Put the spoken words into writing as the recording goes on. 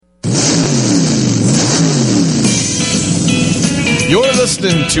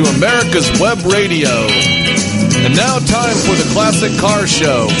listening to America's Web Radio. And now time for the Classic Car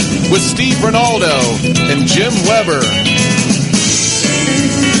Show with Steve Ronaldo and Jim Weber.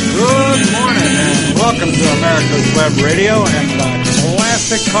 Good morning and welcome to America's Web Radio and the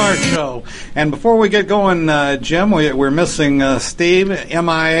Classic Car Show. And before we get going, Jim, we're missing Steve,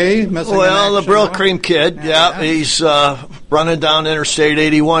 MIA. Well, the Brill Cream Kid, he's running down Interstate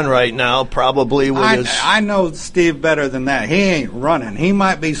 81 right now, probably with his... I know Steve better than that. He ain't running. He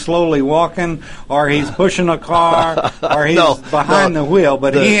might be slowly walking, or he's pushing a car, or he's behind the wheel,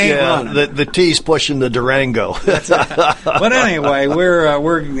 but he ain't running. The T's pushing the Durango. But anyway, we're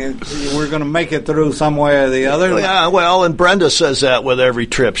going to make it through some way or the other. Yeah, well, and Brenda says that with every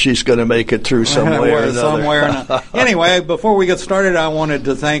trip. She's going to make it through some way or another. Anyway, before we get started, I wanted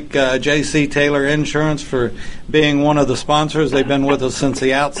to thank J.C. Taylor Insurance for being one of the sponsors. They've been with us since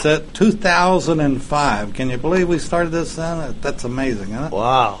the outset, 2005. Can you believe we started this then? That's amazing, huh?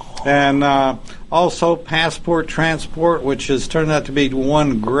 Wow. And also Passport Transport, which has turned out to be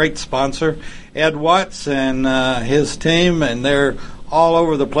one great sponsor. Ed Watts and his team, and they're all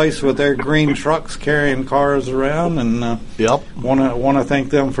over the place with their green trucks carrying cars around, and want to thank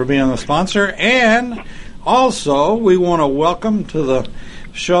them for being a sponsor. And also, we want to welcome to the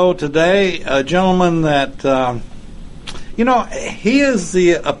show today a gentleman that he is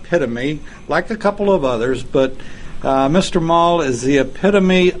the epitome, like a couple of others, but Mr. Mahl is the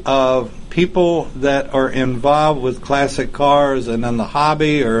epitome of people that are involved with classic cars and in the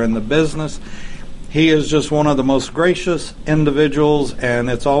hobby or in the business. He is just one of the most gracious individuals, and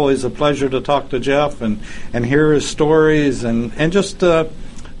it's always a pleasure to talk to Jeff and hear his stories and just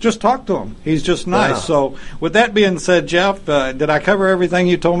talk to him. He's just nice. Yeah. So with that being said, Jeff, did I cover everything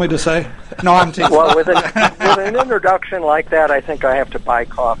you told me to say? No, I'm teasing. Well, with an introduction like that, I think I have to buy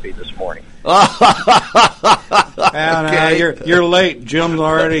coffee this morning. And you're late. Jim's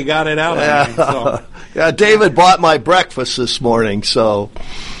already got it out of me. So. Yeah, David bought my breakfast this morning, so...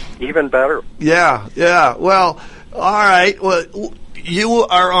 Even better. Yeah. Well, all right. Well, you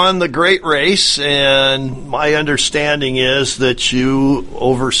are on the Great Race, and my understanding is that you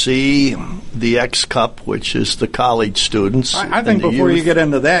oversee the X Cup, which is the college students. I think before you get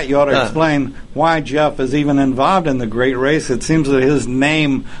into that, you ought to explain why Jeff is even involved in the Great Race. It seems that his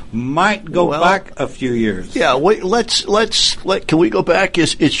name might go back a few years. Yeah, can we go back?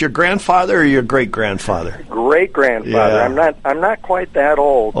 Is your grandfather or your great-grandfather? Great-grandfather. Yeah. I'm not quite that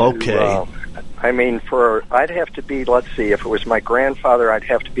old. Okay. I'd have to be, let's see, if it was my grandfather, I'd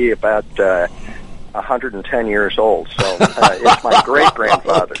have to be about 110 years old. So it's my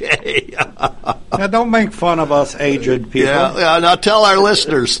great-grandfather. Okay. Now, don't make fun of us aged people. Yeah. Now tell our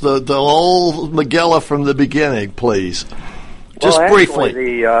listeners the old McGilla from the beginning, please. Just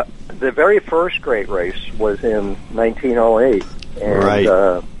briefly. The very first Great Race was in 1908. And,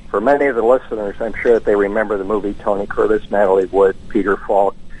 right. For many of the listeners, I'm sure that they remember the movie Tony Curtis, Natalie Wood, Peter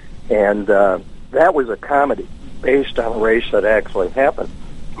Falk. And that was a comedy based on a race that actually happened.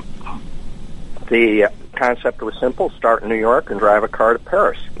 The concept was simple: start in New York and drive a car to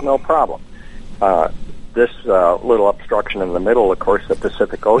Paris. No problem. This little obstruction in the middle, of course, the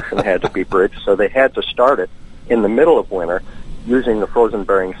Pacific Ocean had to be bridged, so they had to start it in the middle of winter using the frozen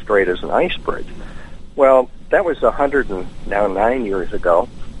Bering Strait as an ice bridge. Well, that was 109 years ago,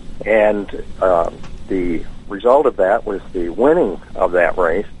 and the result of that was the winning of that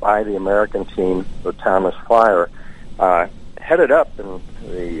race by the American team, the Thomas Flyer, headed up, and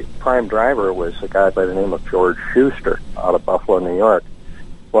the prime driver was a guy by the name of George Schuster out of Buffalo, New York.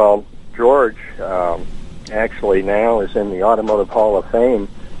 Well, George actually now is in the Automotive Hall of Fame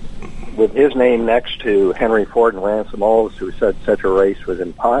with his name next to Henry Ford and Ransom Olds, who said such a race was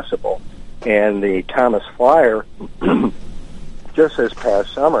impossible. And the Thomas Flyer, just this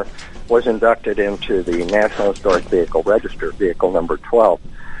past summer, was inducted into the National Historic Vehicle Register, vehicle number 12.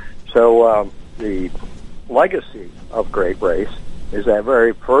 So the legacy of Great Race is that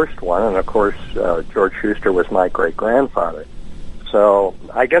very first one, and of course George Schuster was my great-grandfather. So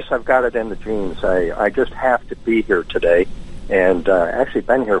I guess I've got it in the genes. I just have to be here today, and actually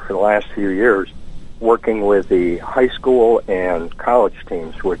been here for the last few years working with the high school and college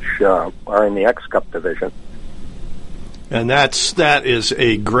teams, which are in the X Cup division. And that is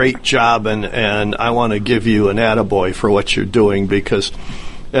a great job, and I want to give you an attaboy for what you're doing, because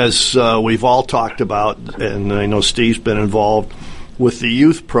as we've all talked about, and I know Steve's been involved with the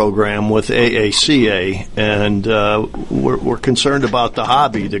youth program with AACA, and we're concerned about the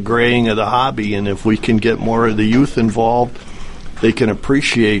hobby, the graying of the hobby, and if we can get more of the youth involved, they can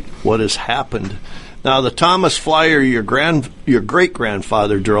appreciate what has happened. Now, the Thomas Flyer your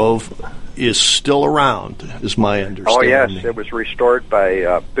great-grandfather drove, is still around, is my understanding. Oh, yes. It was restored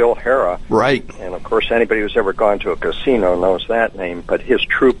by Bill Harrah. Right. And, of course, anybody who's ever gone to a casino knows that name. But his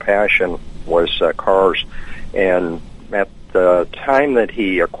true passion was cars. And at the time that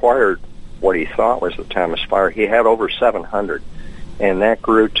he acquired what he thought was the Thomas Flyer, he had over 700. And that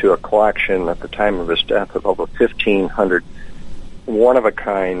grew to a collection at the time of his death of over 1,500. One of a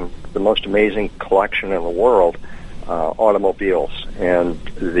kind, the most amazing collection in the world, automobiles. And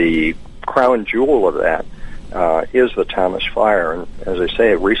the crown jewel of that is the Thomas Flyer. And as I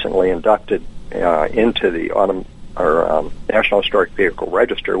say, it recently inducted into the National Historic Vehicle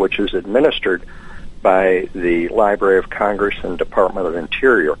Register, which is administered by the Library of Congress and Department of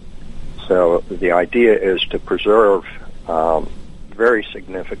Interior. So the idea is to preserve very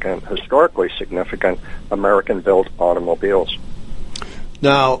significant, historically significant American-built automobiles.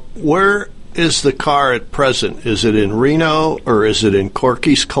 Now, where is the car at present? Is it in Reno or is it in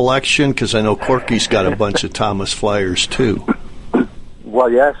Corky's collection? Because I know Corky's got a bunch of Thomas Flyers too.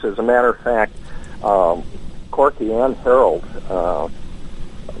 Well, yes. As a matter of fact, Corky and Harold,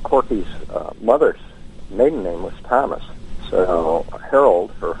 Corky's mother's maiden name was Thomas. So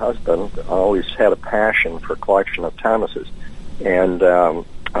Harold, her husband, always had a passion for collection of Thomases. And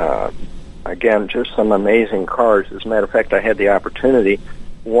again, just some amazing cars. As a matter of fact, I had the opportunity.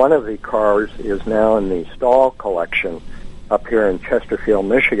 One of the cars is now in the Stahl collection up here in Chesterfield,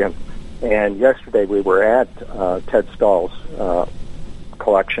 Michigan. And yesterday we were at Ted Stahl's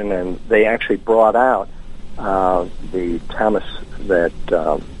collection, and they actually brought out the Thomas that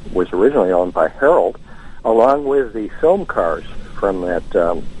was originally owned by Harold, along with the film cars from that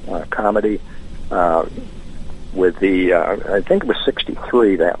comedy with the, I think it was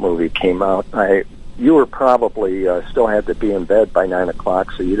 1963 that movie came out. You were probably still had to be in bed by 9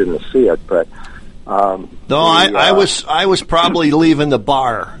 o'clock, so you didn't see it. But I was probably leaving the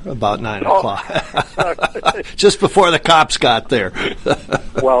bar about 9 o'clock, just before the cops got there.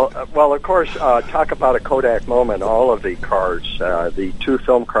 well, of course, talk about a Kodak moment. All of the cars, the two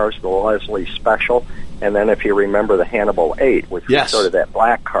film cars, the Leslie Special, and then if you remember the Hannibal 8, which was sort of that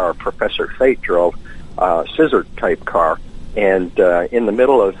black car Professor Fate drove, scissor-type car. And in the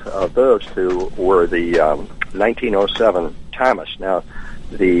middle of those two were the 1907 Thomas. Now,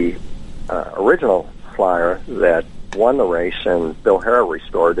 the original Flyer that won the race and Bill Harrah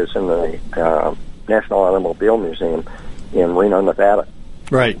restored is in the National Automobile Museum in Reno, Nevada.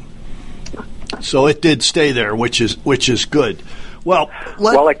 Right. So it did stay there, which is good. Well,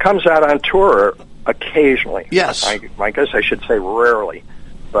 it comes out on tour occasionally. Yes. I guess I should say rarely.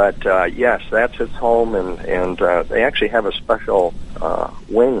 But, yes, that's its home, and they actually have a special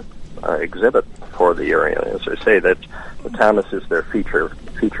wing exhibit for the area. As I say, that the Thomas is their feature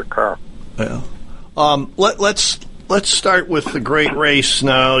car. Yeah. Let's start with the great race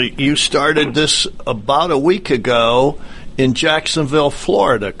now. You started this about a week ago in Jacksonville,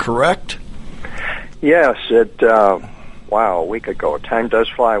 Florida, correct? Yes. A week ago. Time does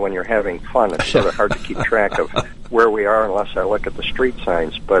fly when you're having fun. It's sort of hard to keep track of where we are unless I look at the street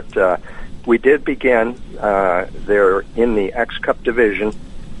signs. But we did begin there in the X Cup division,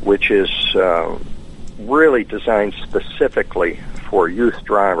 which is really designed specifically for youth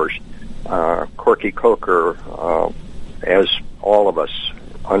drivers. Corky Coker, as all of us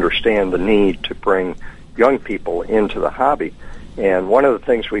understand the need to bring young people into the hobby. And one of the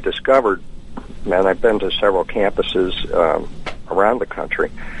things we discovered, and I've been to several campuses around the country,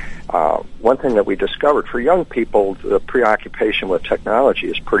 one thing that we discovered for young people, the preoccupation with technology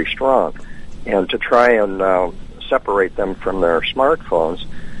is pretty strong. And to try and separate them from their smartphones,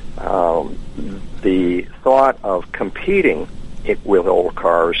 the thought of competing with old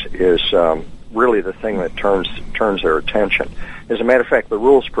cars is really the thing that turns their attention. As a matter of fact, the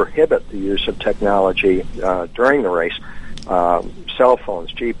rules prohibit the use of technology during the race. Cell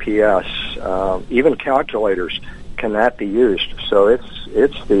phones, GPS, even calculators cannot be used. So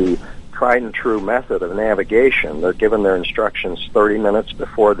it's the tried and true method of navigation. They're given their instructions 30 minutes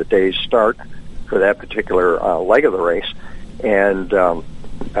before the day's start for that particular leg of the race. And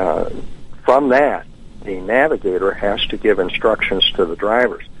from that, the navigator has to give instructions to the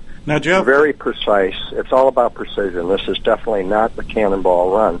drivers. Now, Jeff, very precise. It's all about precision. This is definitely not the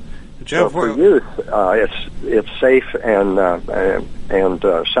cannonball run. Jeff, so for youth, it's safe and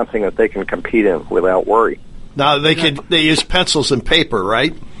something that they can compete in without worry. Now they use pencils and paper,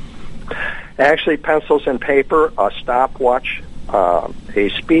 right? Actually, pencils and paper, a stopwatch, a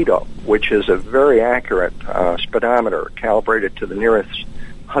speedo, which is a very accurate speedometer calibrated to the nearest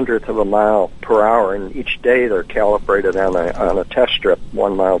hundredth of a mile per hour, and each day they're calibrated on a test strip,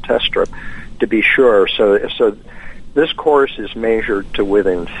 1 mile test strip, to be sure. So this course is measured to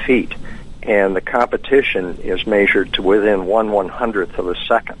within feet, and the competition is measured to within 1/100th of a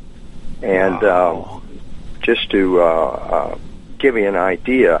second. And just to give you an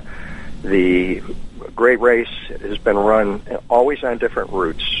idea, the Great Race has been run always on different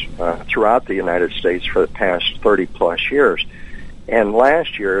routes throughout the United States for the past 30-plus years. And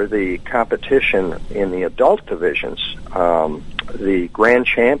last year, the competition in the adult divisions, the grand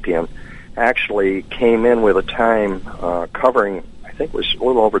champion actually came in with a time covering, I think it was a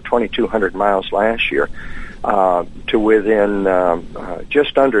little over 2,200 miles last year, to within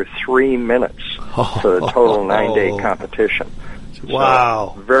just under 3 minutes for the total 9-day competition.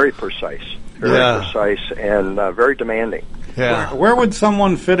 Wow. So, very precise. Very precise and very demanding. Yeah. Where would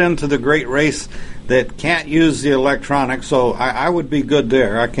someone fit into the Great Race that can't use the electronics? So I would be good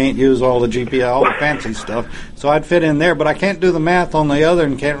there. I can't use all the GPS, all the fancy stuff. So I'd fit in there, but I can't do the math on the other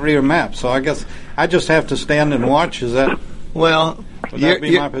and can't read a map. So I guess I just have to stand and watch. Is that? Well,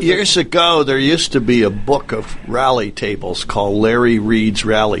 years ago, there used to be a book of rally tables called Larry Reed's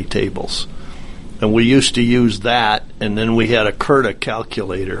Rally Tables. And we used to use that, and then we had a Curta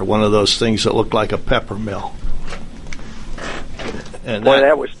calculator, one of those things that looked like a pepper mill. And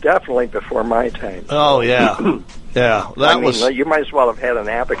that was definitely before my time. Oh, yeah. Yeah. You might as well have had an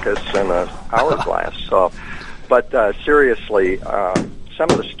abacus and an hourglass. But seriously, some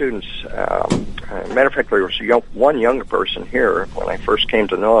of the students, matter of fact, there was one younger person here when I first came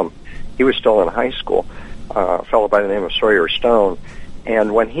to know him. He was still in high school, a fellow by the name of Sawyer Stone.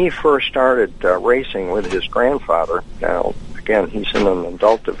 And when he first started racing with his grandfather, now, again, he's in an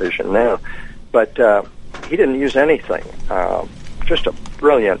adult division now, but he didn't use anything. Just a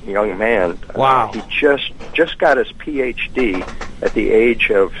brilliant young man. Wow. He just got his Ph.D. at the age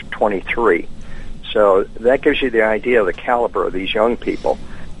of 23. So that gives you the idea of the caliber of these young people.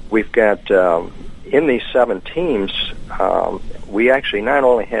 We've got, in these 7 teams, we actually not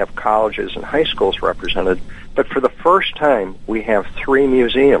only have colleges and high schools represented, but for the first time, we have 3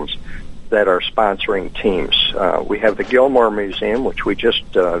 museums that are sponsoring teams. We have the Gilmore Museum, which we just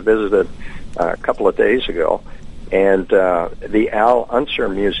visited a couple of days ago, and the Al Unser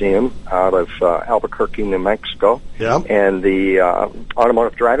Museum out of Albuquerque, New Mexico, and the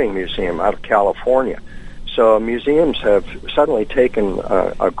Automotive Driving Museum out of California. So museums have suddenly taken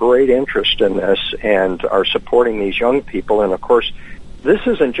a great interest in this and are supporting these young people. And, of course, this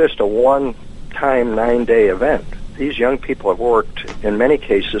isn't just a one-time 9-day event. These young people have worked, in many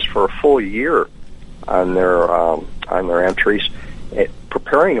cases, for a full year on their entries,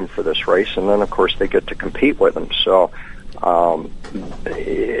 preparing them for this race, and then, of course, they get to compete with them. So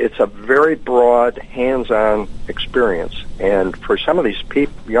it's a very broad, hands-on experience. And for some of these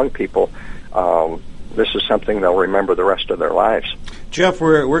young people, this is something they'll remember the rest of their lives. Jeff,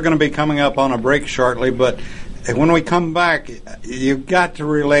 we're going to be coming up on a break shortly, but when we come back, you've got to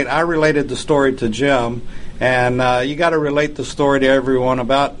relate. I related the story to Jim, and you got to relate the story to everyone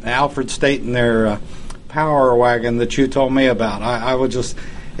about Alfred State and their Power Wagon that you told me about. I would just,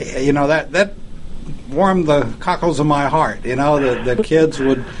 that warmed the cockles of my heart. That kids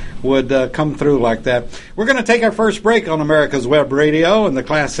would come through like that. We're going to take our first break on America's Web Radio and the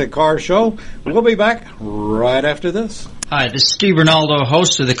Classic Car Show. We'll be back right after this. Hi, this is Steve Ronaldo,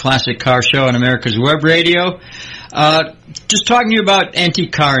 host of the Classic Car Show on America's Web Radio. Just talking to you about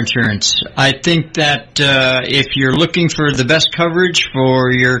antique car insurance. I think that if you're looking for the best coverage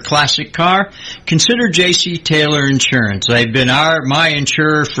for your classic car, consider J.C. Taylor Insurance. They've been my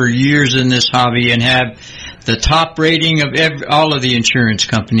insurer for years in this hobby and have the top rating of all of the insurance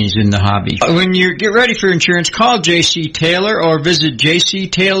companies in the hobby. When you get ready for insurance, call J.C. Taylor or visit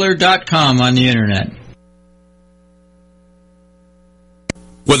jctaylor.com on the Internet.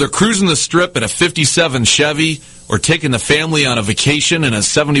 Whether cruising the Strip in a 57 Chevy or taking the family on a vacation in a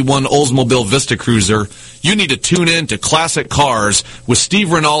 71 Oldsmobile Vista Cruiser, you need to tune in to Classic Cars with Steve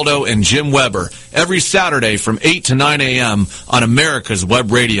Ronaldo and Jim Weber every Saturday from 8 to 9 a.m. on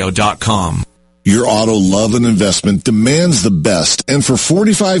americaswebradio.com. Your auto love and investment demands the best, and for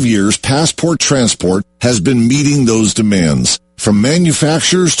 45 years, Passport Transport has been meeting those demands. From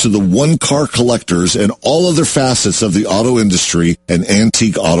manufacturers to the one-car collectors and all other facets of the auto industry and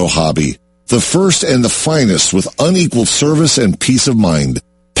antique auto hobby. The first and the finest with unequaled service and peace of mind.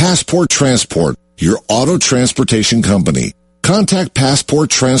 Passport Transport, your auto transportation company. Contact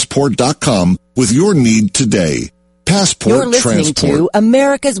PassportTransport.com with your need today. Passport You're listening Transport. to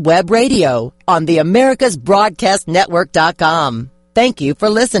America's Web Radio on the AmericasBroadcastNetwork.com. Thank you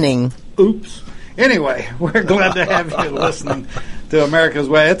for listening. Oops. Anyway, we're glad to have you listening to America's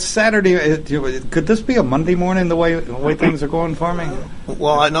Way. It's Saturday. Could this be a Monday morning, the way things are going for me?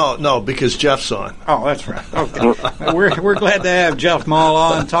 Well, no, because Jeff's on. Oh, that's right. Okay. We're glad to have Jeff Mahl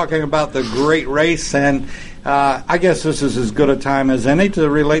on talking about the great race, and I guess this is as good a time as any to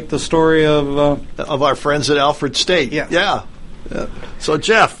relate the story of our friends at Alfred State. Yeah. So,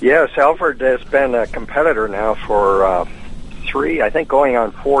 Jeff. Yes, Alfred has been a competitor now for 3, I think going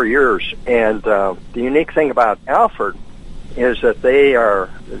on 4 years. And the unique thing about Alfred is that they are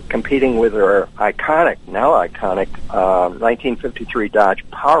competing with their now iconic 1953 Dodge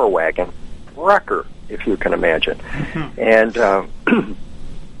Power Wagon Wrecker, if you can imagine. And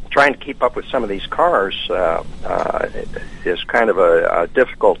trying to keep up with some of these cars is kind of a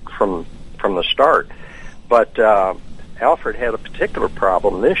difficult from the start. But Alfred had a particular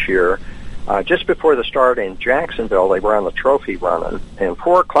problem this year. Just before the start in Jacksonville, they were on the trophy run, and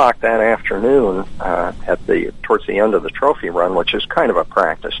 4 o'clock that afternoon, towards the end of the trophy run, which is kind of a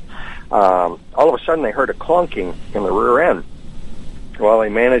practice, all of a sudden they heard a clunking in the rear end. Well, they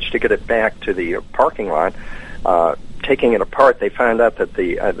managed to get it back to the parking lot. Taking it apart, they found out that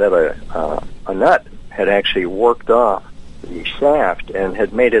a nut had actually worked off the shaft and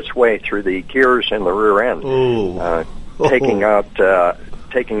had made its way through the gears in the rear end, taking out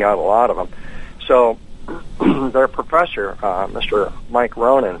a lot of them. So their professor, Mr. Mike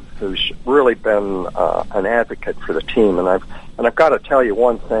Ronan, who's really been an advocate for the team, and I've got to tell you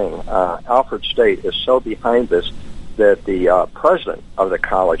one thing: Alfred State is so behind this that the president of the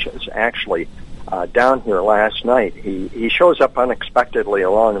college is actually down here last night. He shows up unexpectedly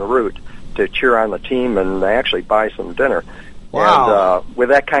along the route to cheer on the team and actually buy some dinner. Wow! And with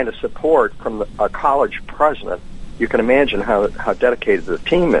that kind of support from a college president, you can imagine how dedicated the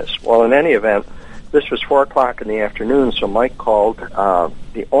team is. Well, in any event, this was 4 o'clock in the afternoon, so Mike called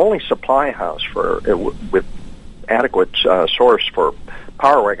the only supply house with adequate source for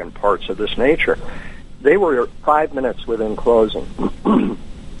Power Wagon parts of this nature. They were 5 minutes within closing.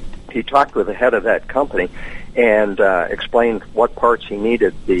 He talked with the head of that company and explained what parts he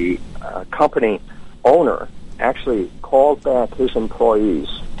needed. The company owner actually called back his employees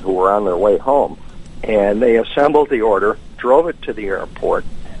who were on their way home, and they assembled the order, drove it to the airport,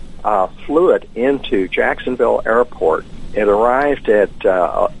 flew it into Jacksonville Airport. It arrived at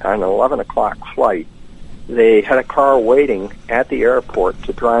an 11 o'clock flight. They had a car waiting at the airport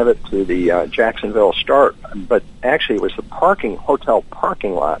to drive it to the Jacksonville start, but actually it was the hotel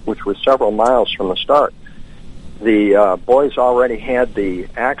parking lot, which was several miles from the start. The boys already had the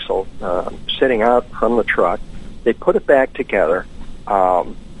axle sitting out from the truck. They put it back together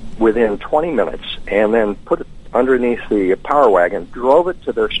within 20 minutes and then put it underneath the Power Wagon, drove it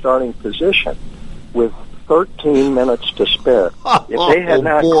to their starting position with 13 minutes to spare. If they had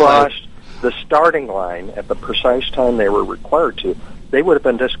not crossed the starting line at the precise time they were required to, they would have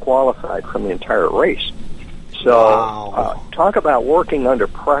been disqualified from the entire race. So talk about working under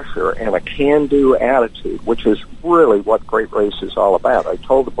pressure and a can-do attitude, which is really what Great Race is all about. I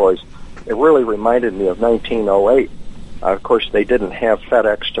told the boys it really reminded me of 1908. Of course, they didn't have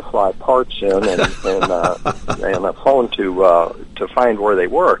FedEx to fly parts in and a phone to find where they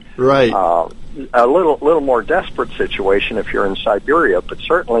were. Right. A little more desperate situation if you're in Siberia, but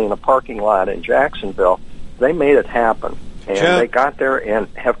certainly in a parking lot in Jacksonville, they made it happen. And they got there and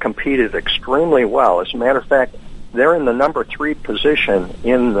have competed extremely well. As a matter of fact, they're in the number 3 position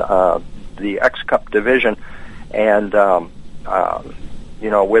in the X Cup division, and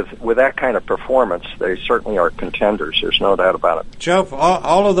with that kind of performance, they certainly are contenders. There's no doubt about it. Jeff,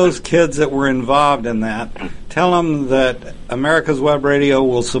 all of those kids that were involved in that, tell them that America's Web Radio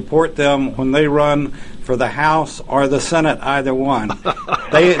will support them when they run for the House or the Senate, either one.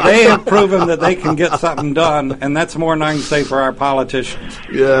 They have proven that they can get something done, and that's more than I can say for our politicians.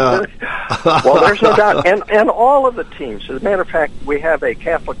 Yeah. Well, there's no doubt. And all of the teams. As a matter of fact, we have a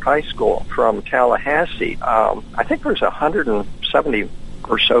Catholic high school from Tallahassee. I think there's 170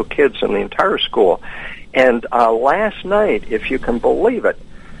 or so kids in the entire school. And last night, if you can believe it,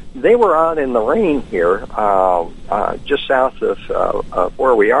 they were out in the rain here, just south of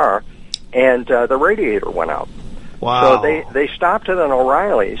where we are, and the radiator went out. Wow. So they stopped at an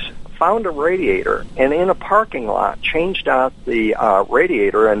O'Reilly's, found a radiator, and in a parking lot changed out the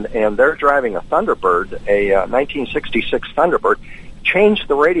radiator, and they're driving a Thunderbird, a 1966 Thunderbird, changed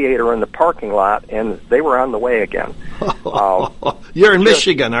the radiator in the parking lot, and they were on the way again. You're in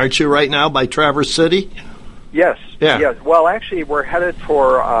Michigan, aren't you, right now, by Traverse City? Yes. Yeah. Yes. Well, actually, we're headed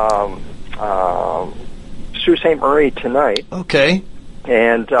for Sault Ste. Marie tonight. Okay.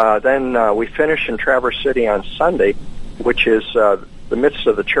 And then we finish in Traverse City on Sunday, which is the midst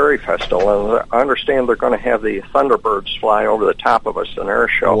of the Cherry Festival, and I understand they're going to have the Thunderbirds fly over the top of us in air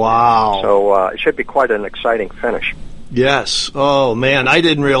show. Wow. So it should be quite an exciting finish. Yes. Oh, man, I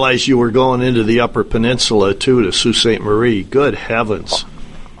didn't realize you were going into the Upper Peninsula, too, to Sault Ste. Marie. Good heavens.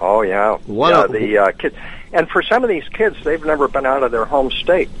 Oh, yeah. The kids. And for some of these kids, they've never been out of their home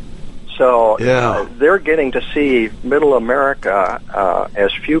state. So they're getting to see Middle America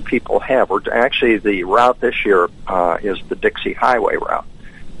as few people have. Actually, the route this year is the Dixie Highway route,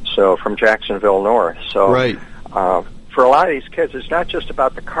 so from Jacksonville north. So right. For a lot of these kids, it's not just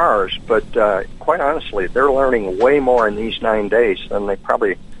about the cars, but quite honestly, they're learning way more in these 9 days than they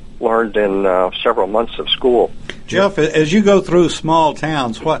probably learned in several months of school. Jeff, as you go through small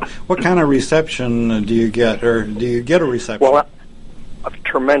towns, what kind of reception do you get, or do you get a reception? Well,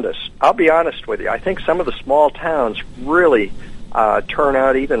 tremendous. I'll be honest with you. I think some of the small towns really turn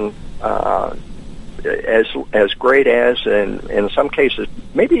out even as great as, and in some cases,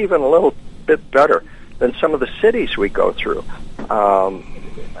 maybe even a little bit better than some of the cities we go through.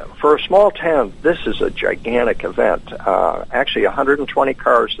 For a small town, this is a gigantic event. Actually, 120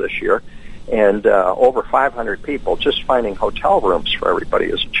 cars this year, and over 500 people. Just finding hotel rooms for everybody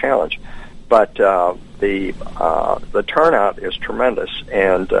is a challenge. But the turnout is tremendous,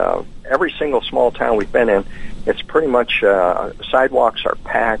 and every single small town we've been in, it's pretty much sidewalks are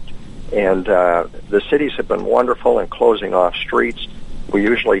packed, and the cities have been wonderful in closing off streets. We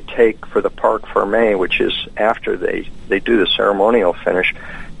usually take for the Parc Fermé, which is after they do the ceremonial finish,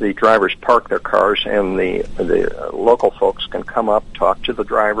 the drivers park their cars, and the local folks can come up, talk to the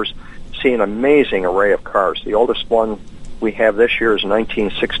drivers, see an amazing array of cars. The oldest one we have this year is a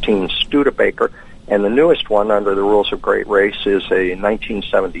 1916 Studebaker, and the newest one under the rules of Great Race is a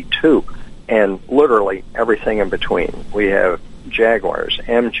 1972, and literally everything in between. We have Jaguars,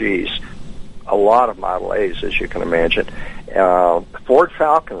 MGs, a lot of Model A's, as you can imagine. Ford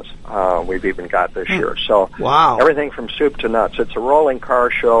Falcons we've even got this year. So wow. Everything from soup to nuts. It's a rolling car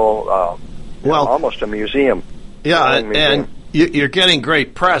show, almost a museum. Yeah, and you're getting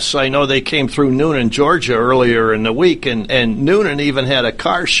great press. I know they came through Noonan, Georgia earlier in the week, and Noonan even had a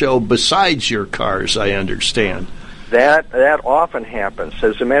car show besides your cars, I understand. That often happens.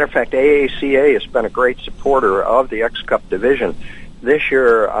 As a matter of fact, AACA has been a great supporter of the X-Cup division. This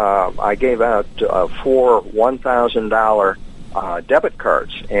year, I gave out 4 $1,000 debit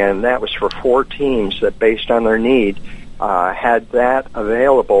cards, and that was for 4 teams that, based on their need, had that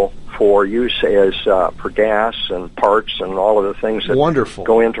available for use as for gas and parts and all of the things that Wonderful.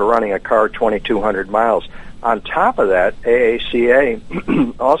 Go into running a car 2,200 miles. On top of that,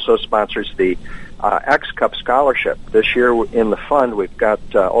 AACA also sponsors the X-Cup Scholarship. This year in the fund, we've got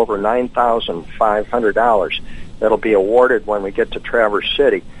over $9,500 that'll be awarded when we get to Traverse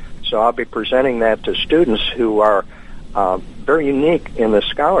City. So I'll be presenting that to students who are very unique in the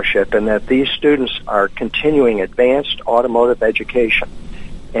scholarship, in that these students are continuing advanced automotive education.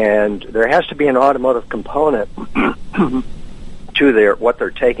 And there has to be an automotive component to what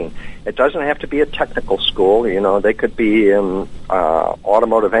they're taking. It doesn't have to be a technical school. You know, they could be in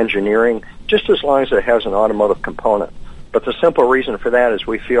automotive engineering, just as long as it has an automotive component. But the simple reason for that is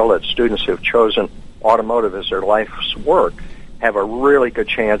we feel that students who have chosen automotive as their life's work have a really good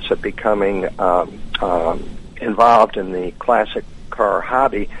chance of becoming involved in the classic car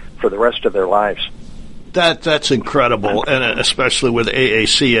hobby for the rest of their lives. That's incredible, and especially with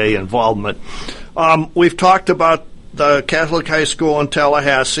AACA involvement. We've talked about the Catholic High School in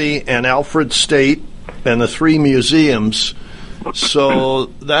Tallahassee and Alfred State and the 3 museums. So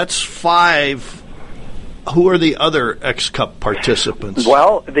that's 5. Who are the other X-Cup participants?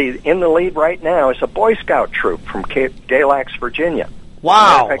 Well, in the lead right now is a Boy Scout troop from Galax, Virginia.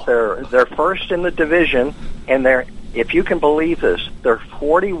 Wow! In fact, they're first in the division, and if you can believe this, they're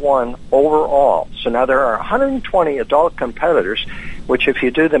 41 overall. So now there are 120 adult competitors, which, if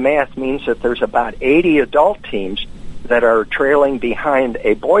you do the math, means that there's about 80 adult teams that are trailing behind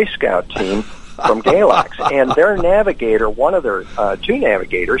a Boy Scout team from Galax. And their navigator, one of their 2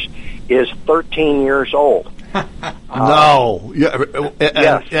 navigators, is 13 years old. No.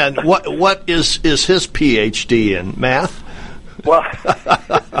 Yes. And what is his PhD in? Math? Well,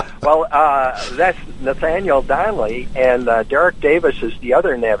 that's Nathaniel Donnelly, and Derek Davis is the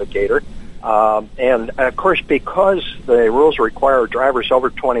other navigator. And, of course, because the rules require drivers over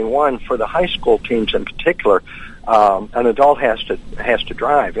 21 for the high school teams in particular, an adult has to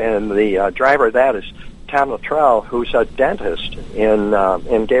drive. And the driver of that is Tom Luttrell, who's a dentist in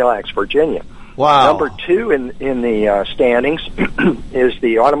Galax, Virginia. Wow. Number 2 in the standings is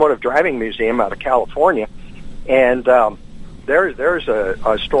the Automotive Driving Museum out of California. And there's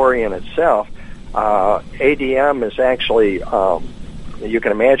a story in itself. ADM is actually you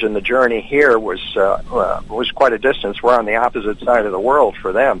can imagine the journey here was quite a distance. We're on the opposite side of the world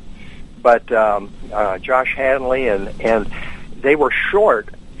for them. But Josh Hadley and they were short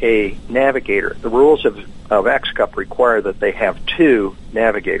a navigator. The rules of X Cup require that they have 2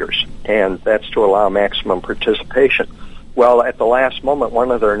 navigators, and that's to allow maximum participation. Well, at the last moment,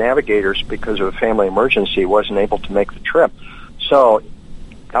 one of their navigators, because of a family emergency, wasn't able to make the trip. So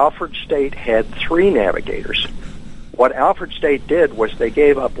Alfred State had 3 navigators. What Alfred State did was they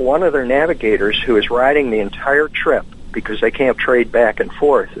gave up one of their navigators who is riding the entire trip because they can't trade back and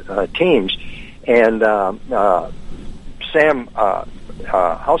forth teams. And Sam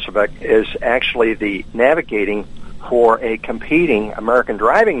Housebeck is actually the navigating for a competing American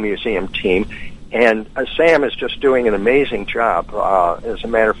Driving Museum team. And Sam is just doing an amazing job. As a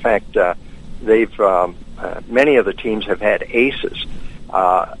matter of fact, they've many of the teams have had aces.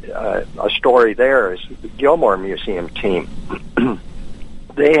 A story there is the Gilmore Museum team.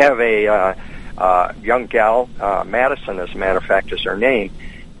 They have a young gal, Madison, as a matter of fact, is her name.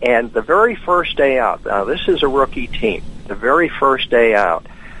 And the very first day out, now this is a rookie team. The very first day out,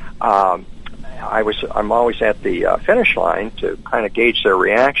 I'm always at the finish line to kind of gauge their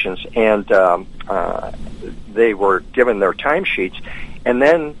reactions, and they were given their timesheets and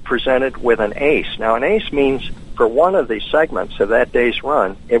then presented with an ace. Now, an ace means for one of the segments of that day's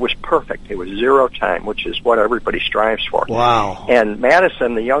run, it was perfect. It was 0 time, which is what everybody strives for. Wow. And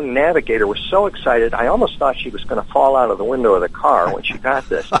Madison, the young navigator, was so excited, I almost thought she was going to fall out of the window of the car when she got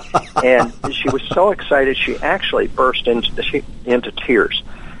this. And she was so excited, she actually burst into tears.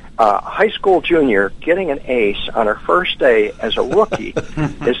 High school junior getting an ace on her first day as a rookie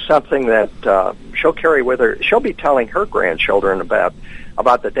is something that she'll carry with her. She'll be telling her grandchildren about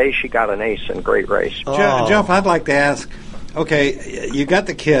the day she got an ace in a great race. Jeff, I'd like to ask, okay, you got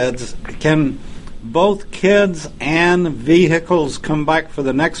the kids. Can both kids and vehicles come back for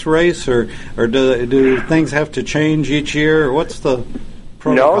the next race, or do things have to change each year? Or what's the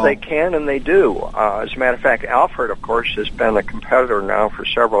protocol? No, they can and they do. As a matter of fact, Alfred, of course, has been a competitor now for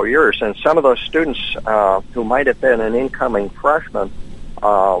several years, and some of those students who might have been an incoming freshman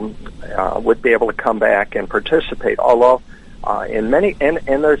would be able to come back and participate. Although, and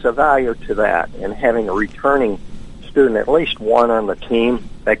there's a value to that in having a returning student, at least one on the team,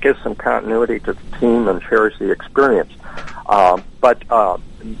 that gives some continuity to the team and shares the experience. But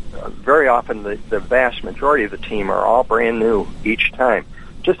very often the vast majority of the team are all brand new each time.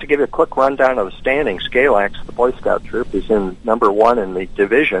 Just to give you a quick rundown of the standings, Galax, the Boy Scout troop, is in number 1 in the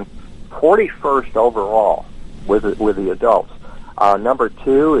division, 41st overall with the adults. Number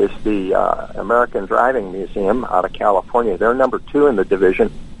 2 is the American Driving Museum out of California. They're number 2 in the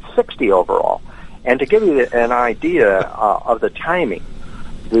division, 60 overall. And to give you an idea of the timing,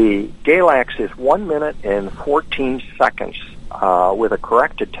 the Galax is 1 minute and 14 seconds with a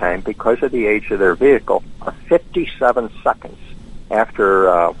corrected time because of the age of their vehicle of 57 seconds after,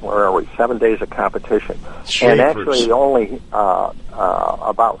 7 days of competition. Jeepers. And actually only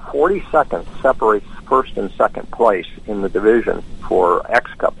about 40 seconds separates first and second place in the division for X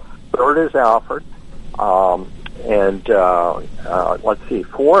Cup. Third is Alfred. Let's see,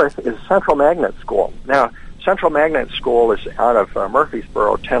 fourth is Central Magnet School. Now, Central Magnet School is out of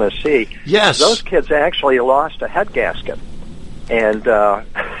Murfreesboro, Tennessee. Yes. Those kids actually lost a head gasket and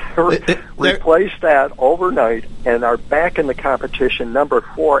replaced that overnight and are back in the competition, number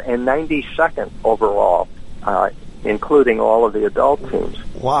 4 and 92nd overall, including all of the adult teams.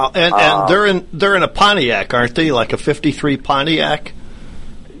 Wow. And they're in a Pontiac, aren't they? Like a 53 Pontiac?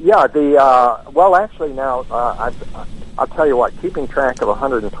 Yeah, actually now, I'll tell you what, keeping track of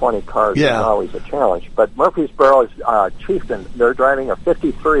 120 cars is always a challenge. But Murfreesboro is Chieftain. They're driving a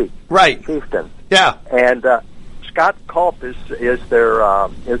 53 Chieftain. Yeah. And Scott Culp is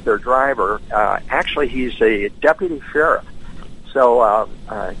their driver. Actually, he's a deputy sheriff. So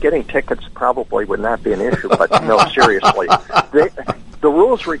getting tickets probably would not be an issue, but no, seriously. The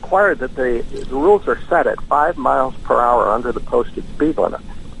rules require that the rules are set at 5 miles per hour under the posted speed limit.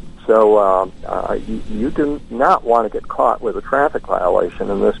 So you do not want to get caught with a traffic violation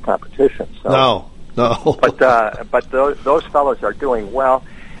in this competition. So, no. But those fellows are doing well.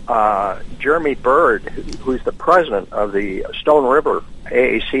 Jeremy Bird, who's the president of the Stone River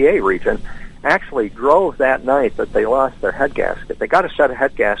AACA region, actually drove that night that they lost their head gasket. They got a set of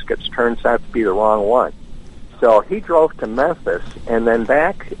head gaskets, turns out to be the wrong one. So he drove to Memphis and then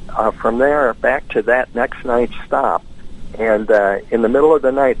back from there back to that next night's stop And in the middle of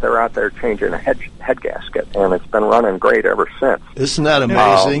the night, they're out there changing a head gasket, and it's been running great ever since. Isn't that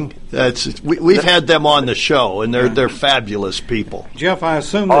amazing? We've had them on the show, and they're fabulous people. Jeff, I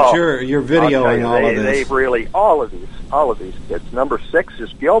assume that you're videoing all of this. They really all of these kids. Number 6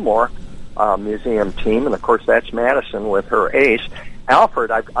 is Gilmore Museum team, and of course that's Madison with her ace.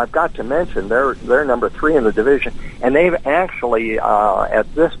 Alfred, I've got to mention, they're number 3 in the division, and they've actually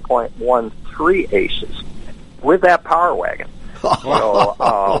at this point won 3 aces with that power wagon.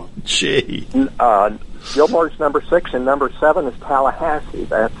 So, gee. Gilmore's number 6, and number 7 is Tallahassee.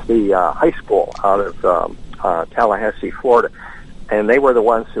 That's the high school out of Tallahassee, Florida. And they were the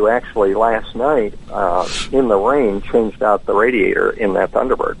ones who actually last night, in the rain, changed out the radiator in that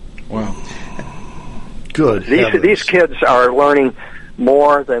Thunderbird. Wow. Good. These kids are learning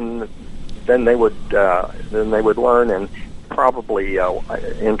more than they would learn, and probably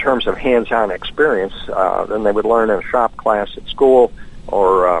in terms of hands-on experience than they would learn in a shop class at school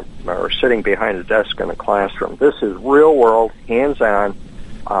or sitting behind a desk in a classroom. This is real-world, hands-on,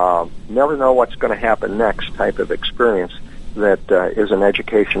 never know what's going to happen next type of experience that is an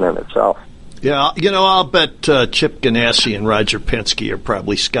education in itself. Yeah, I'll bet Chip Ganassi and Roger Penske are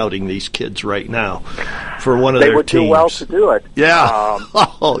probably scouting these kids right now for one of their teams. They would do well to do it. Yeah.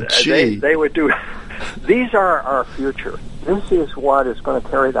 Gee. They would do. These are our future. This is what is going to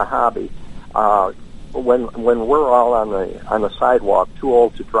carry the hobby when we're all on the sidewalk, too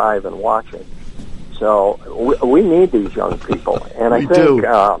old to drive and watching. So we need these young people, and I think,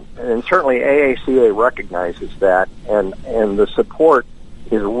 and certainly AACA recognizes that, and the support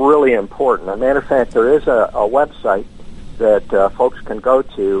is really important. As a matter of fact, there is a website that folks can go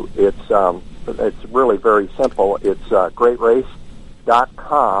to. It's really very simple. It's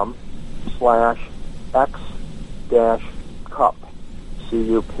greatrace.com/x-cup,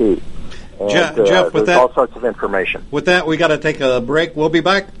 CUP. And Jeff, with there's that, all sorts of information. With that, we got to take a break. We'll be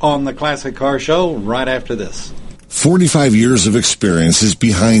back on the Classic Car Show right after this. 45 years of experience is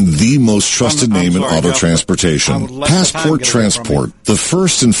behind the most trusted name in auto transportation. Passport Transport, the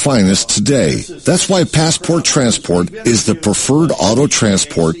first and finest today. That's why Passport Transport is the preferred auto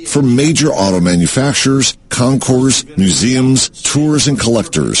transport for major auto manufacturers, concours, museums, tours, and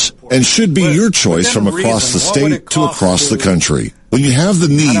collectors, and should be your choice from across the state to across the country. When you have the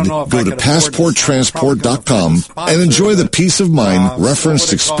need, go to PassportTransport.com and enjoy the peace of mind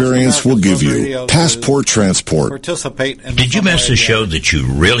referenced experience will give you. Passport Transport. Did you miss a show that you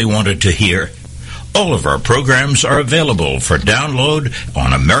really wanted to hear? All of our programs are available for download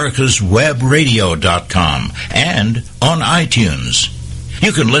on americaswebradio.com and on iTunes.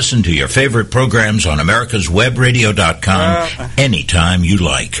 You can listen to your favorite programs on americaswebradio.com anytime you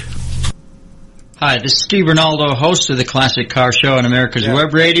like. Hi, this is Steve Ronaldo, host of the Classic Car Show on America's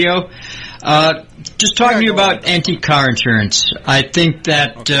Web Radio. Just talking to you about antique car insurance. I think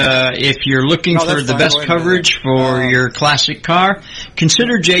that if you're looking for the best coverage for your classic car,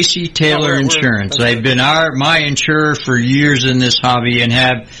 consider J.C. Taylor Insurance. They've been my insurer for years in this hobby and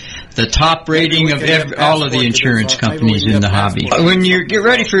have the top rating of all of the insurance companies in the hobby. When you get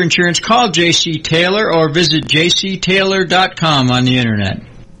ready for insurance, call J.C. Taylor or visit jctaylor.com on the Internet.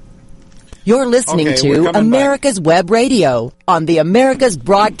 You're listening to America's Web Radio on the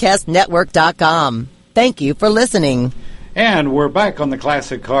AmericasBroadcastNetwork.com. Thank you for listening. And we're back on the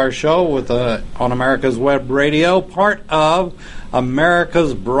Classic Car Show on America's Web Radio, part of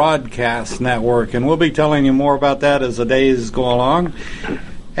America's Broadcast Network. And we'll be telling you more about that as the days go along.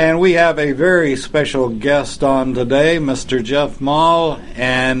 And we have a very special guest on today, Mr. Jeff Mahl,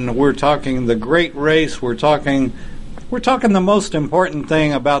 and we're talking the great race. We're talking the most important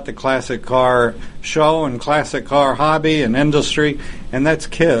thing about the classic car show and classic car hobby and industry, and that's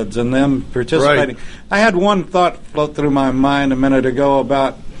kids and them participating. Right. I had one thought float through my mind a minute ago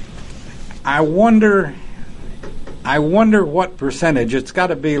about I wonder what percentage, it's got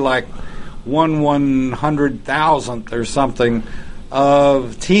to be like 1/100,000th or something,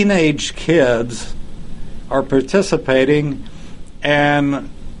 of teenage kids are participating, and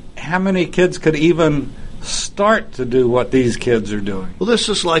how many kids could even start to do what these kids are doing. Well, this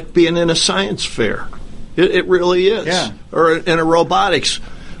is like being in a science fair. It really is. Yeah. Or in a robotics.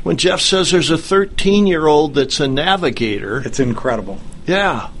 When Jeff says there's a 13-year-old that's a navigator. It's incredible.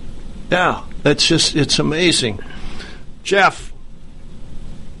 Yeah. Yeah. It's amazing. Jeff,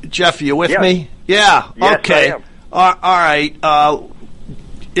 you with me? Yeah. Yes, okay. I am. All right.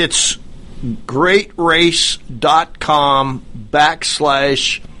 It's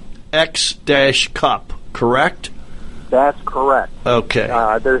greatrace.com/x-cup. Correct? That's correct. Okay.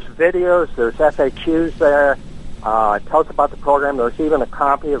 There's videos, there's FAQs there, It tells about the program. There's even a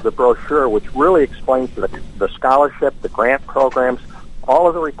copy of the brochure which really explains the scholarship, the grant programs, all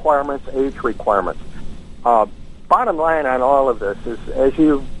of the requirements, age requirements. Bottom line on all of this is, as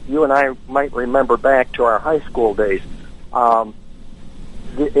you and I might remember back to our high school days,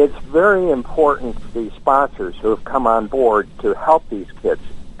 it's very important, the sponsors who have come on board to help these kids.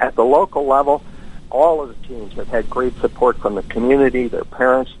 At the local level, all of the teams have had great support from the community, their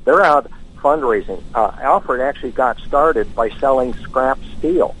parents. They're out fundraising. Alfred actually got started by selling scrap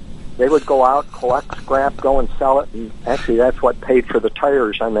steel. They would go out, collect scrap, go and sell it, and actually that's what paid for the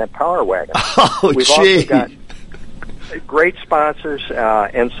tires on that power wagon. Oh, We've also got great sponsors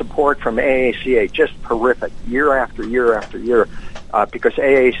and support from AACA, just terrific, year after year after year, because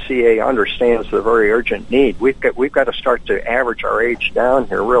AACA understands the very urgent need. We've got to start to average our age down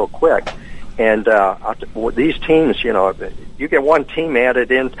here real quick. And these teams, you get one team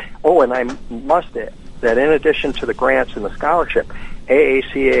added in. Oh, and I must add that in addition to the grants and the scholarship,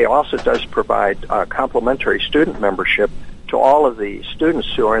 AACA also does provide complimentary student membership to all of the students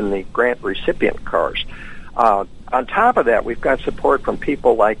who are in the grant recipient cars. On top of that, we've got support from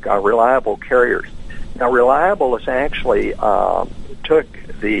people like Reliable Carriers. Now, Reliable is actually took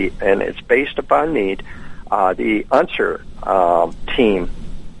and it's based upon need, the Unser team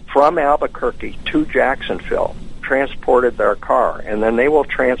from Albuquerque to Jacksonville, transported their car, and then they will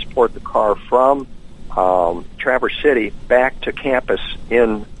transport the car from Traverse City back to campus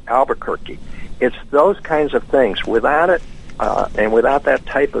in Albuquerque. It's those kinds of things. Without it, and without that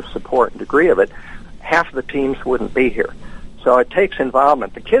type of support and degree of it, half of the teams wouldn't be here. So it takes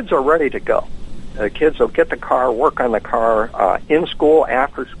involvement. The kids are ready to go. The kids will get the car, work on the car, in school,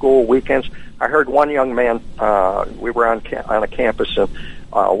 after school, weekends. I heard one young man, we were on a campus, and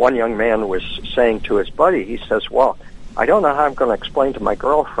one young man was saying to his buddy, he says, well, I don't know how I'm going to explain to my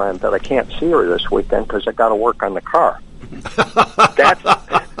girlfriend that I can't see her this weekend because I got to work on the car.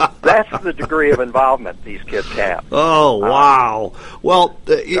 That's the degree of involvement these kids have. Oh, wow. Well,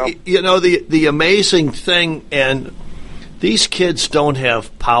 the amazing thing, and these kids don't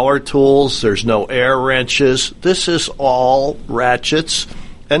have power tools. There's no air wrenches. This is all ratchets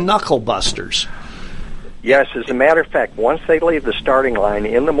and knuckle busters. Yes, as a matter of fact, once they leave the starting line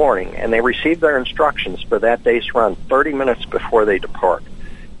in the morning and they receive their instructions for that day's run 30 minutes before they depart,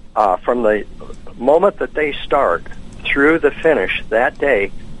 from the moment that they start through the finish that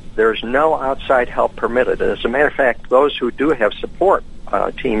day, there's no outside help permitted. And as a matter of fact, those who do have support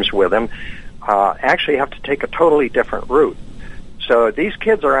teams with them actually have to take a totally different route. So these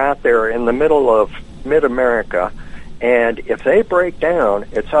kids are out there in the middle of mid-America, and if they break down,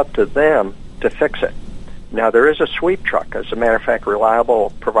 it's up to them to fix it. Now, there is a sweep truck. As a matter of fact,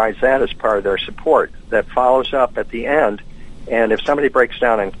 Reliable provides that as part of their support that follows up at the end, and if somebody breaks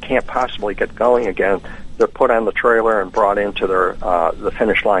down and can't possibly get going again, they're put on the trailer and brought into their the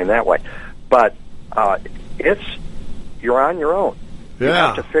finish line that way. But you're on your own. Yeah. You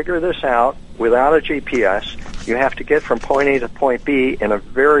have to figure this out without a GPS. You have to get from point A to point B in a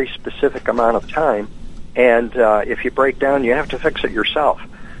very specific amount of time, and if you break down, you have to fix it yourself.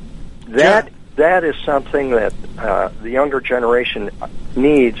 That is something that the younger generation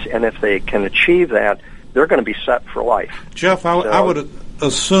needs, and if they can achieve that, they're going to be set for life. Jeff, I would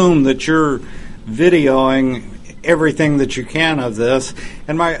assume that you're videoing everything that you can of this,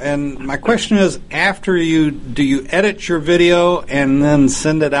 and my question is: do you edit your video and then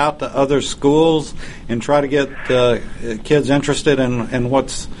send it out to other schools and try to get kids interested in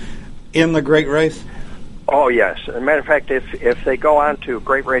what's in the Great Race? Oh yes. As a matter of fact, if they go on to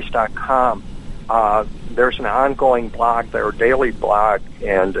greatrace.com, there's an ongoing blog there, daily blog,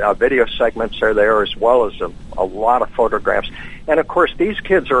 and video segments are there, as well as a lot of photographs. And of course, these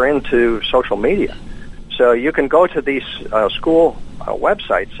kids are into social media, so you can go to these school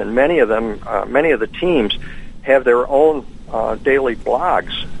websites, and many of the teams have their own daily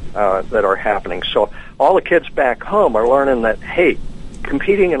blogs that are happening. So all the kids back home are learning that, hey,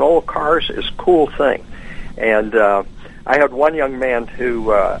 competing in old cars is a cool thing. And I had one young man who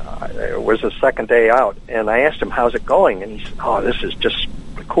was his second day out, and I asked him, how's it going? And he said, oh, this is just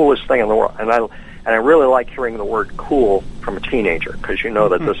the coolest thing in the world. And I really like hearing the word cool from a teenager, because you know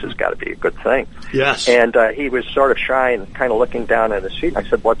that this has got to be a good thing. Yes. And he was sort of shy and kind of looking down at his seat. I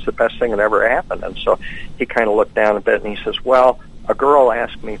said, what's the best thing that ever happened? And so he kind of looked down a bit, and he says, well, a girl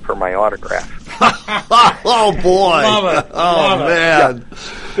asked me for my autograph. Oh, boy. Love it. Oh, man. Yeah.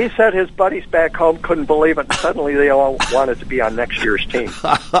 He said his buddies back home couldn't believe it, and suddenly they all wanted to be on next year's team.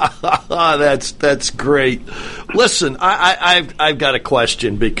 That's great. Listen, I've got a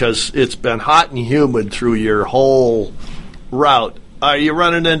question, because it's been hot and humid through your whole route. Are you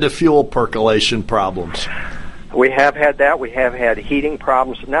running into fuel percolation problems? We have had that. We have had heating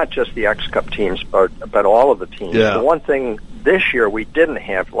problems, not just the X-Cup teams, but all of the teams. Yeah. The one thing this year we didn't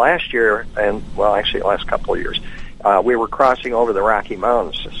have, last year, and, well, actually the last couple of years, we were crossing over the Rocky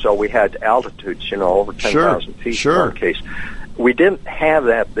Mountains, so we had altitudes, over 10,000 feet in one case. We didn't have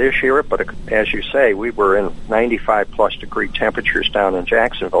that this year, but as you say, we were in 95-plus degree temperatures down in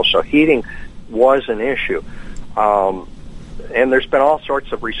Jacksonville, so heating was an issue. And there's been all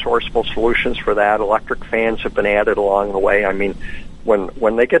sorts of resourceful solutions for that. Electric fans have been added along the way. I mean,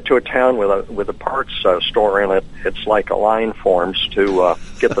 when they get to a town with a parts store in it, it's like a line forms to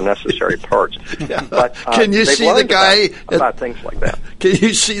get the necessary parts. Yeah. But can you see the guy about things like that? Can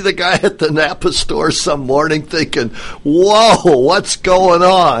you see the guy at the Napa store some morning thinking, "Whoa, what's going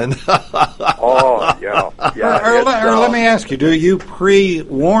on?" Oh, yeah. Or let me ask you: do you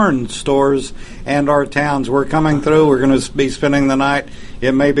pre-warn stores and our towns? We're coming through. We're going to be spending the night.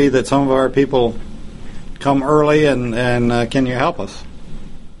 It may be that some of our people come early, and can you help us?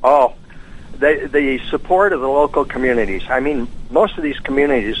 Oh, the support of the local communities. I mean, most of these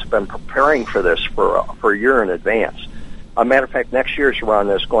communities have been preparing for this for a year in advance. A matter of fact, next year's run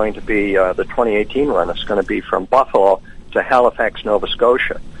is going to be the 2018 run. It's going to be from Buffalo to Halifax, Nova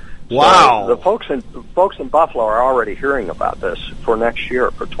Scotia. Wow! So the folks in Buffalo are already hearing about this for next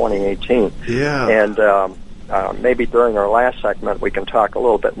year, for 2018. Yeah. And maybe during our last segment we can talk a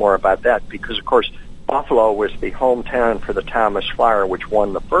little bit more about that, because of course Buffalo was the hometown for the Thomas Flyer, which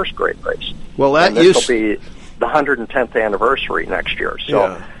won the first great race. Well, that this will be the 110th anniversary next year,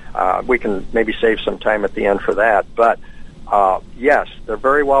 so we can maybe save some time at the end for that. But yes, they're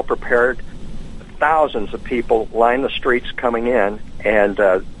very well prepared. Thousands of people line the streets coming in, and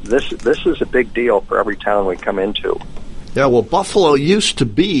this is a big deal for every town we come into. Yeah, well, Buffalo used to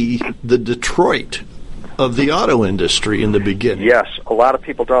be the Detroit of the auto industry in the beginning. Yes, a lot of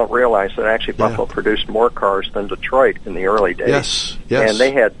people don't realize that actually Buffalo produced more cars than Detroit in the early days. Yes. And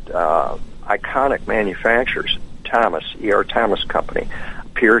they had iconic manufacturers, Thomas, E.R. Thomas Company,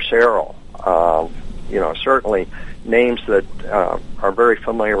 Pierce Arrow, certainly names that are very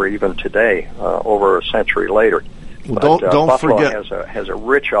familiar even today, over a century later. Well, don't Buffalo forget, has a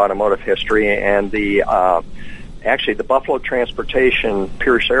rich automotive history, and the Buffalo Transportation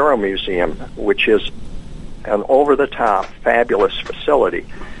Pierce Arrow Museum, which is an over-the-top, fabulous facility,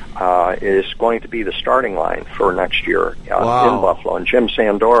 is going to be the starting line for next year in Buffalo. And Jim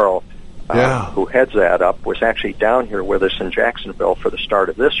Sandoro, who heads that up, was actually down here with us in Jacksonville for the start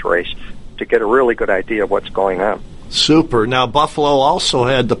of this race to get a really good idea of what's going on. Super. Now, Buffalo also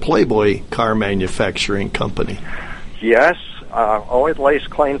had the Playboy car manufacturing company. Yes. It lays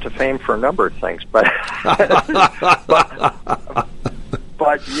claim to fame for a number of things, but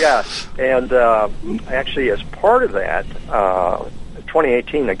but yes, and actually as part of that,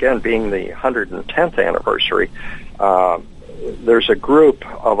 2018 again being the 110th anniversary, there's a group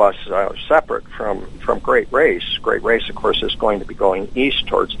of us separate from Great Race. Great Race, of course, is going to be going east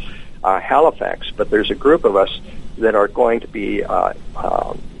towards Halifax, but there's a group of us that are going to be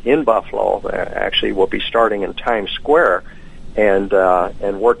in Buffalo. Actually, we'll be starting in Times Square and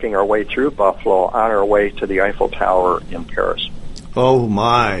working our way through Buffalo on our way to the Eiffel Tower in Paris. Oh,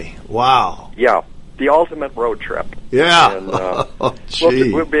 my. Wow. Yeah, the ultimate road trip. Yeah. And,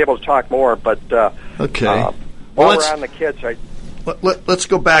 we'll be able to talk more, but okay. While we're on the kids, let's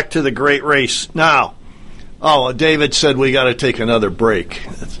go back to the Great Race now. Oh, David said we got to take another break,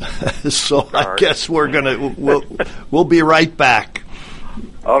 so I guess we'll be right back.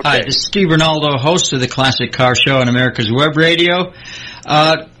 Okay. Hi, this is Steve Ronaldo, host of the Classic Car Show on America's Web Radio.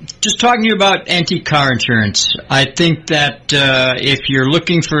 Just talking to you about antique car insurance. I think that if you're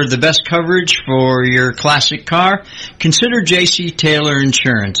looking for the best coverage for your classic car, consider J.C. Taylor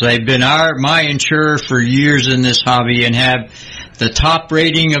Insurance. They've been my insurer for years in this hobby and have the top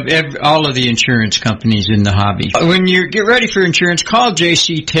rating of all of the insurance companies in the hobby. When you get ready for insurance, call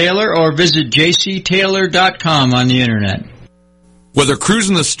J.C. Taylor or visit jctaylor.com on the Internet. Whether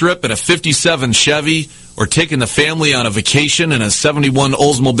cruising the Strip in a 57 Chevy or taking the family on a vacation in a 71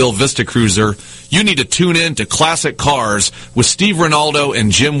 Oldsmobile Vista Cruiser, you need to tune in to Classic Cars with Steve Ronaldo and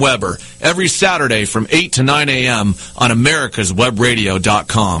Jim Weber every Saturday from 8 to 9 a.m. on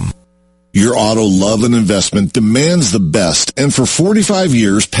americaswebradio.com. Your auto love and investment demands the best, and for 45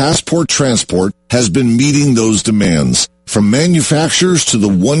 years, Passport Transport has been meeting those demands. From manufacturers to the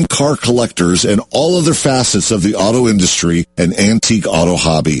one-car collectors and all other facets of the auto industry and antique auto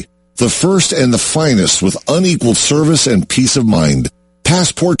hobby. The first and the finest with unequaled service and peace of mind.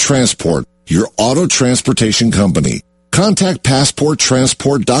 Passport Transport, your auto transportation company. Contact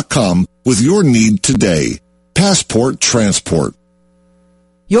PassportTransport.com with your need today. Passport Transport.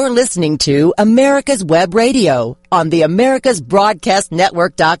 You're listening to America's Web Radio on the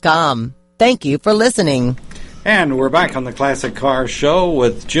AmericasBroadcastNetwork.com. Thank you for listening. And we're back on the Classic Car Show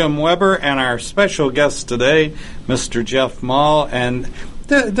with Jim Weber and our special guest today, Mr. Jeff Mahl. And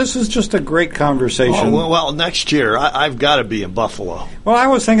this is just a great conversation. Oh, well, next year, I've got to be in Buffalo. Well, I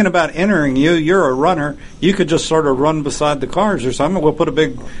was thinking about entering you. You're a runner. You could just sort of run beside the cars or something. We'll put a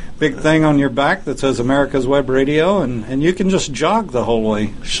big thing on your back that says America's Web Radio, and you can just jog the whole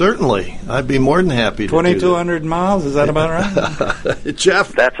way. Certainly. I'd be more than happy to 2,200 miles, is that about right? Jeff?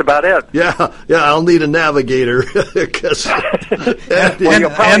 That's about it. Yeah, I'll need a navigator. and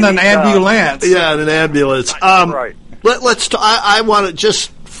an ambulance. Yeah, and an ambulance. Right. Let's. I want to just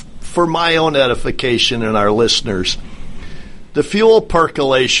for my own edification and our listeners, the fuel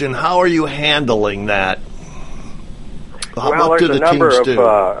percolation. How are you handling that? Well, there's a number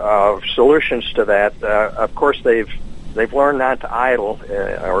of solutions to that. Of course, they've learned not to idle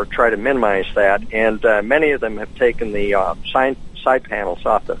or try to minimize that, and many of them have taken the side panels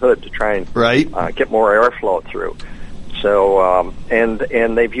off the hood to try and get more airflow through. So, and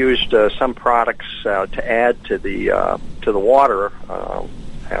they've used some products to add to the water.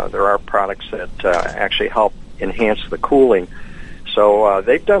 There are products that actually help enhance the cooling. So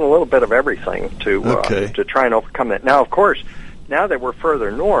they've done a little bit of everything to try and overcome that. Now, of course, now that we're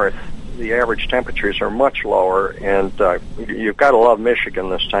further north, the average temperatures are much lower, and you've got to love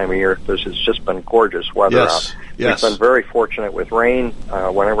Michigan this time of year because it's just been gorgeous weather out. Yes. We've been very fortunate with rain.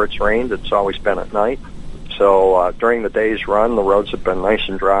 Whenever it's rained, it's always been at night. So during the day's run, the roads have been nice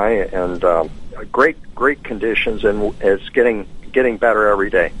and dry, and great conditions, and it's getting better every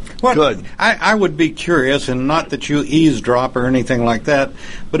day. Well, good. I would be curious, and not that you eavesdrop or anything like that,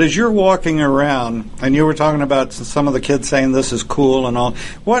 but as you're walking around, and you were talking about some of the kids saying this is cool and all,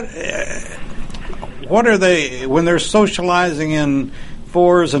 what are they, when they're socializing in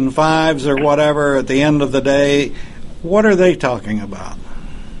 4s and 5s or whatever at the end of the day, what are they talking about?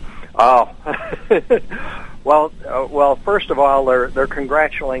 Oh, well. First of all, they're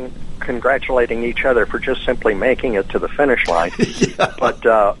congratulating each other for just simply making it to the finish line.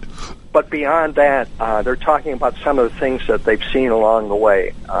 Yeah. But beyond that, they're talking about some of the things that they've seen along the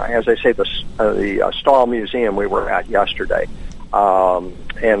way. As I say, the Stahl Museum we were at yesterday, and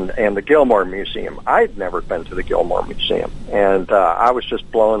the Gilmore Museum. I'd never been to the Gilmore Museum, and I was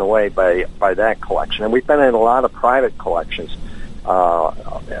just blown away by that collection. And we've been in a lot of private collections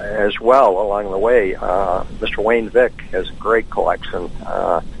as well along the way. Mr. Wayne Vick has a great collection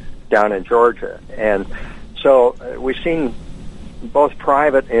down in Georgia, and so we've seen both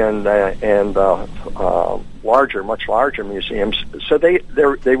private and much larger museums. So they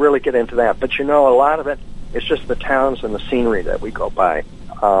really get into that. But a lot of it is just the towns and the scenery that we go by.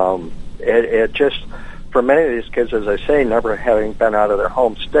 It just, for many of these kids, as I say, never having been out of their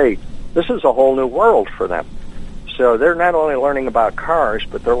home state, this is a whole new world for them. So they're not only learning about cars,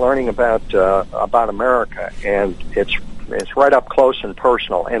 but they're learning about America, and it's right up close and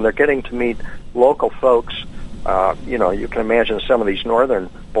personal. And they're getting to meet local folks. You can imagine some of these northern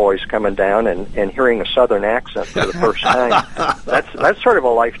boys coming down and hearing a southern accent for the first time. That's sort of a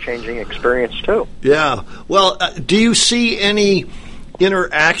life-changing experience too. Yeah. Well, do you see any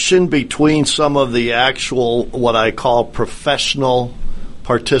interaction between some of the actual, what I call professional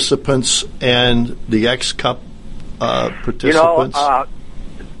participants and the X-Cup participants?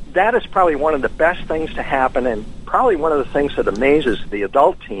 That is probably one of the best things to happen, and probably one of the things that amazes the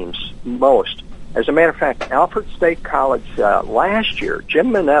adult teams most. As a matter of fact, Alfred State College last year,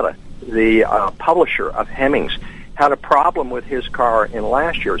 Jim Mineta, the publisher of Hemmings, had a problem with his car in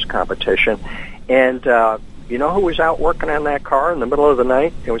last year's competition, and you know who was out working on that car in the middle of the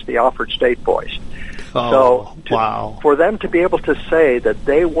night? It was the Alfred State boys. Oh, wow. For them to be able to say that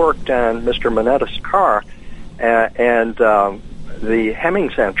they worked on Mr. Mineta's car and the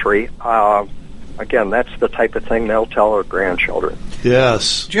Hemmings entry, again, that's the type of thing they'll tell their grandchildren.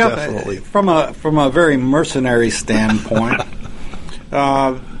 Yes, Jeff, definitely. From a very mercenary standpoint,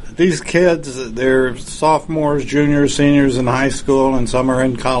 these kids, they're sophomores, juniors, seniors in high school, and some are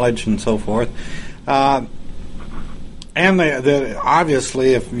in college and so forth. And they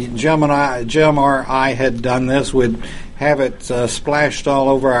obviously, if Jim or I had done this, we'd have it splashed all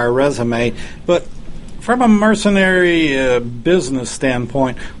over our resume. But from a mercenary business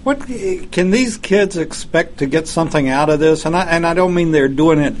standpoint, what can these kids expect to get something out of this? And I don't mean they're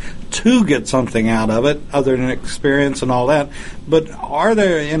doing it to get something out of it, other than experience and all that. But are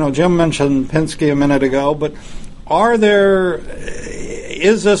there? Jim mentioned Penske a minute ago. But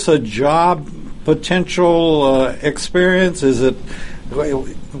is this a job potential experience? Is it?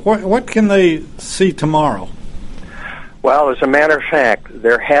 What can they see tomorrow? Well, as a matter of fact,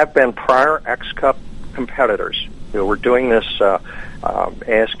 there have been prior X-Cup competitors who were doing this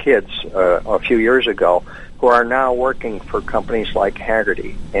as kids a few years ago, who are now working for companies like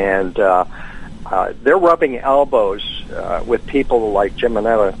Hagerty, and they're rubbing elbows with people like Jim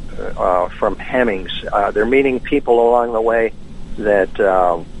Mineta from Hemmings. They're meeting people along the way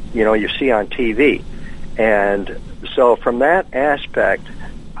that you see on TV, and so from that aspect,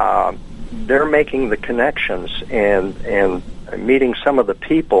 they're making the connections and meeting some of the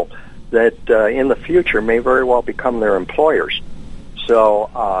people that in the future may very well become their employers.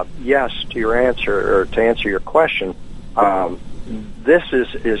 So yes, to answer your question, this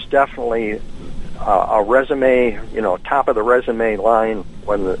is definitely a resume, top of the resume line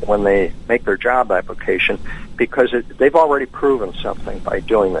when they make their job application, because they've already proven something by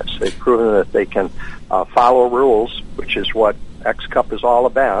doing this. They've proven that they can follow rules, which is what X-Cup is all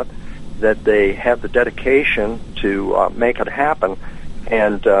about, that they have the dedication to make it happen,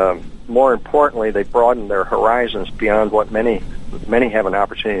 and more importantly, they broaden their horizons beyond what many have an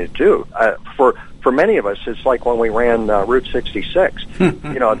opportunity to do. For many of us, it's like when we ran Route 66.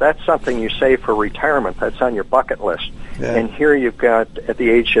 That's something you save for retirement. That's on your bucket list. Yeah. And here you've got, at the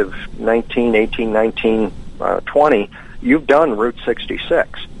age of 18, 19, 20, you've done Route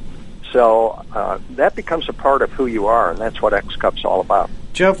 66. So that becomes a part of who you are, and that's what X-Cup's all about.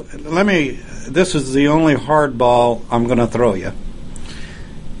 Jeff, this is the only hardball I'm going to throw you.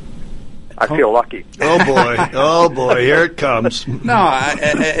 I feel lucky. Oh boy, here it comes. No,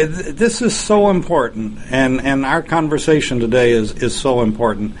 this is so important, and our conversation today is so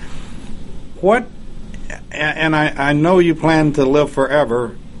important. What? And I know you plan to live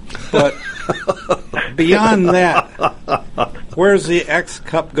forever, but beyond that, where's the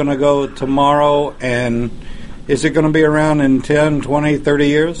X-Cup going to go tomorrow, and is it going to be around in 10, 20, 30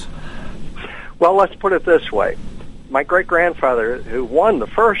 years? Well, let's put it this way. My great-grandfather, who won the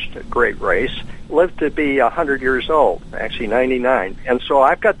first great race, lived to be 100 years old, actually 99. And so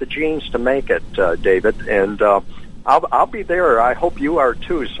I've got the genes to make it, David, and I'll be there. I hope you are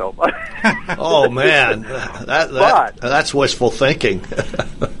too. So. Oh man, that's wishful thinking.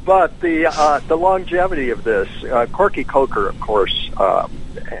 But the longevity of this, Corky Coker, of course,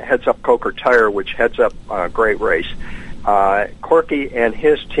 heads up Coker Tire, which heads up Great Race. Corky and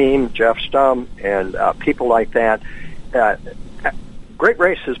his team, Jeff Stum, and people like that. Great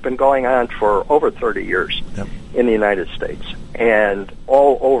Race has been going on for over 30 years in the United States and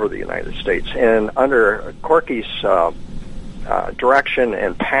all over the United States. And under Corky's direction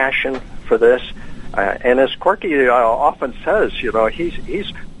and passion for this, and as Corky often says,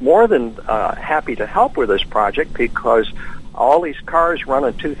 he's more than happy to help with this project, because all these cars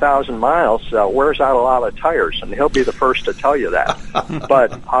running 2,000 miles wears out a lot of tires, and he'll be the first to tell you that.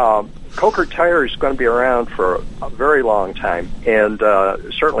 But Coker Tire is going to be around for a very long time, and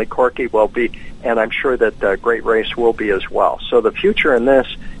certainly Corky will be, and I'm sure that Great Race will be as well. So the future in this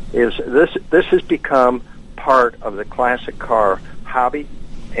is this has become part of the classic car hobby,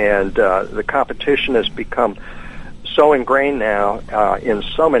 and the competition has become so ingrained now in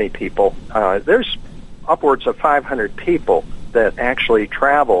so many people. There's upwards of 500 people that actually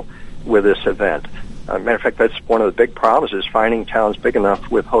travel with this event. Matter of fact, that's one of the big problems, is finding towns big enough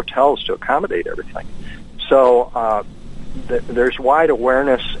with hotels to accommodate everything. So there's wide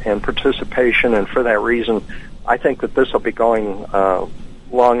awareness and participation, and for that reason, I think that this will be going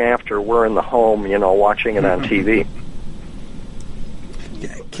long after we're in the home, watching it on TV.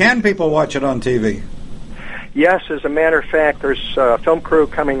 Can people watch it on TV? Yes, as a matter of fact, there's a film crew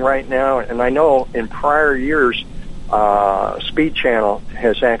coming right now, and I know in prior years, Speed Channel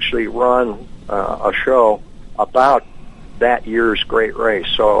has actually run a show about that year's Great Race.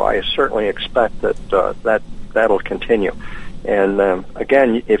 So I certainly expect that that'll continue. And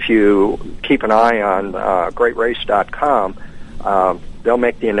again, if you keep an eye on greatrace.com, they'll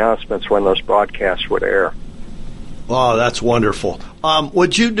make the announcements when those broadcasts would air. Oh, that's wonderful.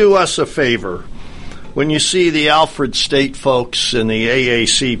 Would you do us a favor? When you see the Alfred State folks and the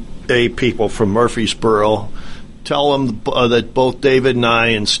AACA people from Murfreesboro, tell them that both David and I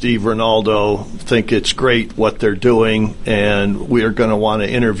and Steve Ronaldo think it's great what they're doing, and we are going to want to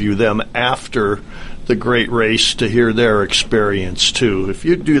interview them after the Great Race to hear their experience, too. If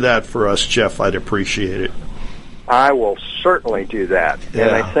you'd do that for us, Jeff, I'd appreciate it. I will certainly do that. Yeah.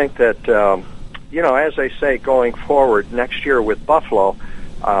 And I think that, as I say, going forward next year with Buffalo,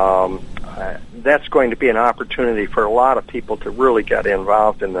 that's going to be an opportunity for a lot of people to really get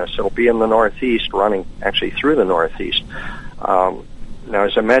involved in this. It'll be in the Northeast, running actually through the Northeast. Now,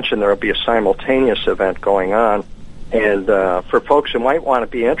 as I mentioned, there will be a simultaneous event going on And for folks who might want to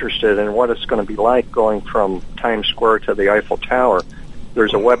be interested in what it's going to be like going from Times Square to the Eiffel Tower,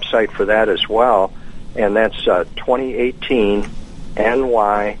 there's a website for that as well, and that's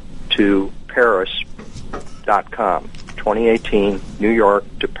 2018ny to Paris.com. 2018 New York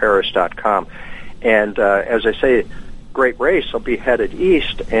to Paris.com. And as I say, Great Race will be headed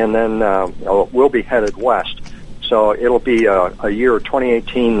east, and then we'll be headed west. So it'll be a year,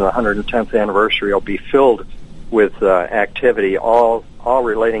 2018, the 110th anniversary will be filled with activity, all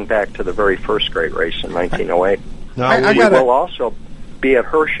relating back to the very first Great Race in 1908. We will also be at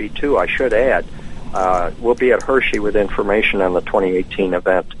Hershey, too, I should add. We'll be at Hershey with information on the 2018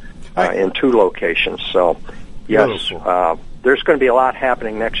 event in 2 locations. So, yes, there's going to be a lot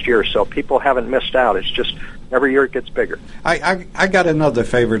happening next year, so people haven't missed out. It's just every year it gets bigger. I got another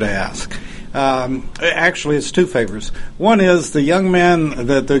favor to ask. Actually, it's 2 favors. One is the young man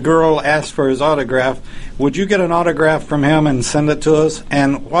that the girl asked for his autograph. Would you get an autograph from him and send it to us?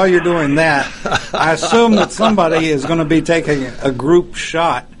 And while you're doing that, I assume that somebody is going to be taking a group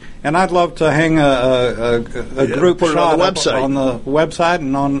shot. And I'd love to hang a group shot on the website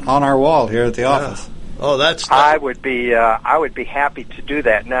and on our wall here at the office. Oh, that's. I would be happy to do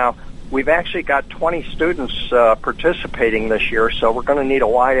that. Now, we've actually got 20 students participating this year, so we're going to need a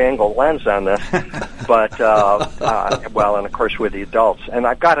wide-angle lens on this. But and of course with the adults, and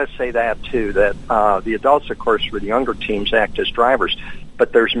I've got to say that too. That the adults, of course, for the younger teams, act as drivers,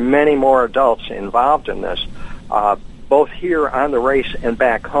 but there's many more adults involved in this. Both here on the race and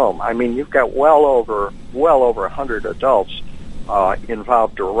back home. I mean, you've got well over 100 adults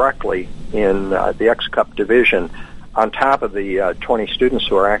involved directly in the X Cup division, on top of the 20 students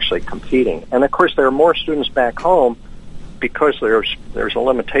who are actually competing. And of course, there are more students back home because there's a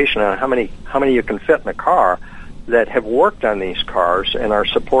limitation on how many you can fit in a car that have worked on these cars and are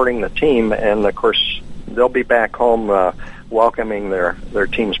supporting the team. And of course, they'll be back home welcoming their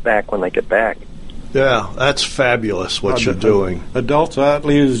teams back when they get back. Yeah, that's fabulous what you're doing. Adults, that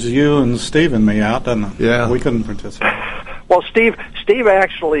leaves you and Steve and me out, doesn't it? Yeah. We couldn't participate. Well, Steve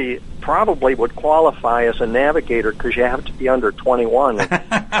actually probably would qualify as a navigator because you have to be under 21.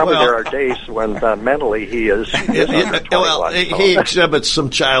 Probably there are days when mentally he is under 21. Well, he exhibits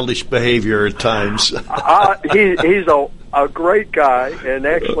some childish behavior at times. He's a great guy, and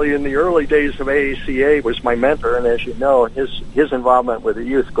actually in the early days of AACA was my mentor, and as you know, his involvement with the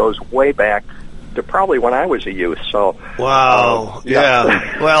youth goes way back to probably when I was a youth. So wow,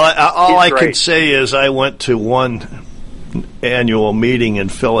 yeah. Well, all I can say is I went to one annual meeting in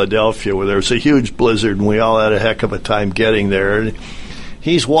Philadelphia where there was a huge blizzard, and we all had a heck of a time getting there.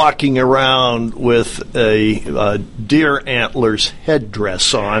 He's walking around with a deer antlers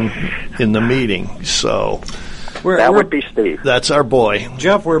headdress on in the meting. So that would be Steve. That's our boy,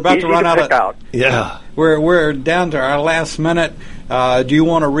 Jeff. We're about to run out. Yeah, we're down to our last minute. Do you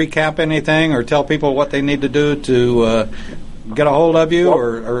want to recap anything or tell people what they need to do to get a hold of you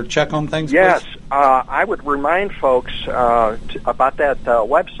or check on things? Yes, I would remind folks about that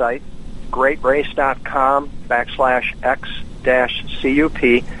website,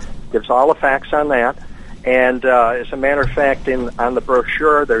 greatrace.com/X-CUP. Gives all the facts on that. And as a matter of fact, on the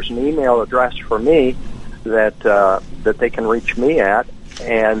brochure, there's an email address for me that they can reach me at.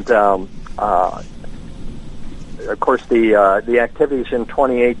 And of course, the activities in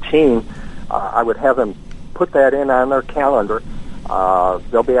 2018, I would have them put that in on their calendar.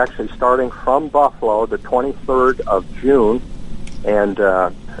 They'll be actually starting from Buffalo the 23rd of June, and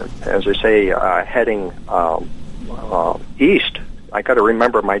as I say, heading east. I got to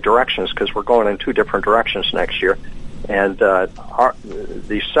remember my directions because we're going in 2 different directions next year. And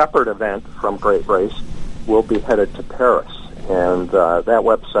the separate event from Great Race will be headed to Paris. And that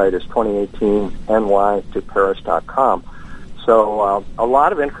website is 2018ny2paris.com. So a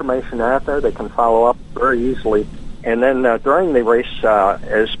lot of information out there. They can follow up very easily. And then during the race,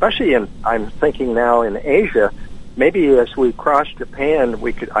 especially I'm thinking now in Asia, maybe as we cross Japan,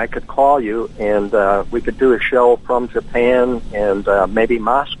 I could call you and we could do a show from Japan and maybe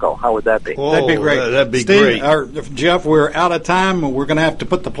Moscow. How would that be? Oh, that'd be great. That'd be Steve, great. Jeff, we're out of time. We're going to have to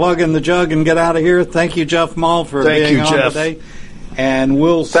put the plug in the jug and get out of here. Thank you, Jeff Mahl, for being on Jeff. today. And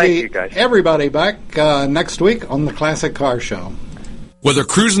we'll see everybody back next week on the Classic Car Show. Whether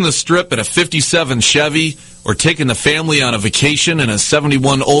cruising the Strip in a 57 Chevy or taking the family on a vacation in a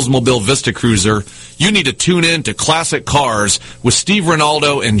 71 Oldsmobile Vista Cruiser, you need to tune in to Classic Cars with Steve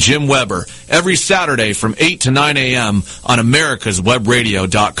Ronaldo and Jim Weber every Saturday from 8 to 9 a.m. on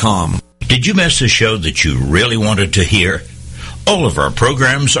americaswebradio.com. Did you miss a show that you really wanted to hear? All of our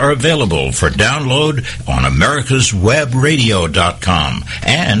programs are available for download on americaswebradio.com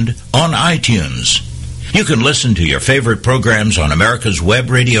and on iTunes. You can listen to your favorite programs on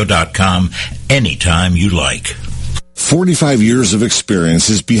americaswebradio.com anytime you like. 45 years of experience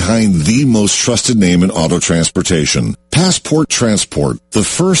is behind the most trusted name in auto transportation. Passport Transport, the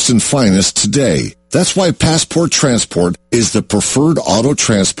first and finest today. That's why Passport Transport is the preferred auto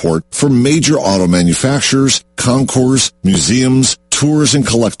transport for major auto manufacturers, concours, museums, tours, and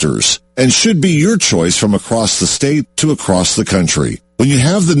collectors, and should be your choice from across the state to across the country. When you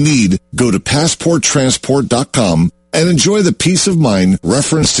have the need, go to PassportTransport.com and enjoy the peace of mind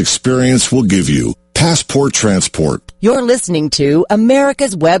referenced experience will give you. Passport Transport. You're listening to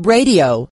America's Web Radio.